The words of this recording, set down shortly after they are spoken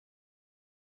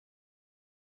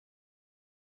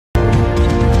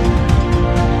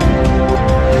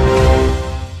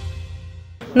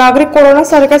नागरिक कोरोना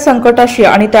सारख्या संकटाशी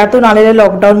आणि त्यातून आलेल्या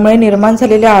लॉकडाऊनमुळे निर्माण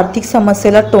झालेल्या आर्थिक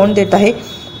समस्येला तोंड देत आहे।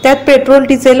 त्यात पेट्रोल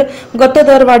डिझेल गत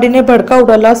दरवाढीने भडका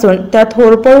उडाला असून त्यात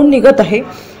होरपळून निघत आहे।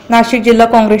 नाशिक जिल्हा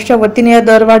काँग्रेसच्या वतीने या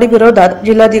दरवाढी विरोधात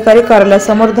जिल्हाधिकारी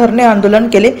कार्यालयासमोर धरणे आंदोलन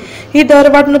केले। ही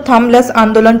दरवाढ न थांबल्यास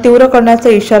आंदोलन तीव्र करण्याचा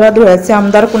इशारा धुळ्याचे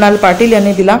आमदार कुणाल पाटील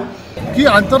यांनी दिला। की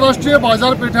आंतरराष्ट्रीय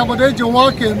बाजारपेठेमध्ये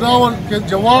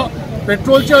जेव्हा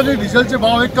पेट्रोलचे आणि डिझेलचे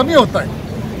भाव हे कमी होत आहेत,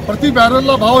 प्रति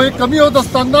बॅरलला भाव हे कमी होत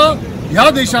असताना ह्या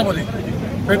देशामध्ये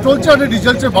पेट्रोलचे आणि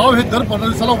डिझेलचे भाव हे दर 15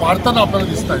 दिवसाला वाढताना आपल्याला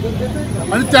दिसत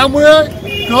आहेत। आणि त्यामुळे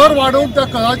कर वाढवून त्या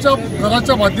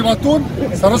कराच्या माध्यमातून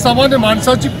सर्वसामान्य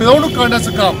माणसाची पिळवणूक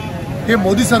करण्याचं काम हे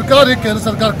मोदी सरकार, हे केंद्र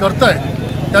सरकार करत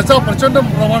आहे। त्याचा प्रचंड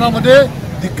प्रमाणामध्ये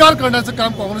धिक्कार करण्याचं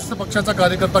काम काँग्रेस पक्षाचा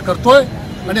कार्यकर्ता करतोय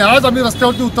आणि आज आम्ही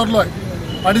रस्त्यावरती उतरलो आहे।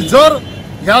 आणि जर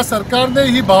या सरकारने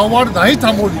ही भाववाढ नाही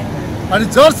थांबवली आणि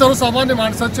जर सर्वसामान्य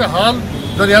माणसाचे हाल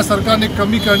जर या सरकारने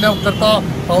कमी करण्याकरता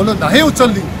पावलं नाही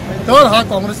उचलली तर हा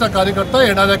काँग्रेसचा कार्यकर्ता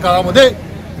येणाऱ्या काळामध्ये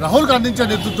राहुल गांधींच्या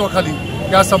नेतृत्वाखाली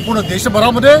या संपूर्ण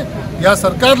देशभरामध्ये या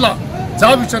सरकारला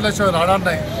जा विचारल्याशिवाय राहणार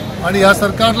नाही। आणि या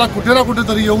सरकारला कुठे ना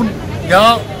कुठेतरी येऊन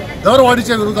या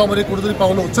दरवाढीच्या विरोधामध्ये कुठेतरी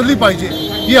पावलं उचलली पाहिजे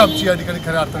ही आमची या ठिकाणी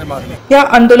खऱ्या अर्थाने मागणी। या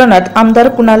आंदोलनात आमदार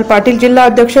कुणाल पाटील, जिल्हा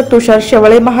अध्यक्ष तुषार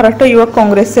शेवाळे, महाराष्ट्र युवक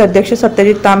काँग्रेसचे अध्यक्ष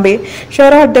सत्यजित तांबे,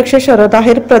 शहराध्यक्ष शरद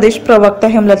आहेर, प्रदेश प्रवक्ता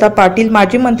हेमलता पाटील,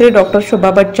 माजी मंत्री डॉक्टर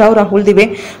शोभा बच्चाव, राहुल दिवे,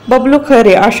 बबलू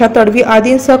खैरे, आशा तडवी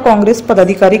आदींसह काँग्रेस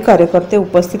पदाधिकारी कार्यकर्ते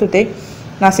उपस्थित होते।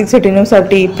 नाशिक सिटी न्यूज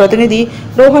साठी प्रतिनिधी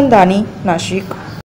रोहन दानी, नाशिक।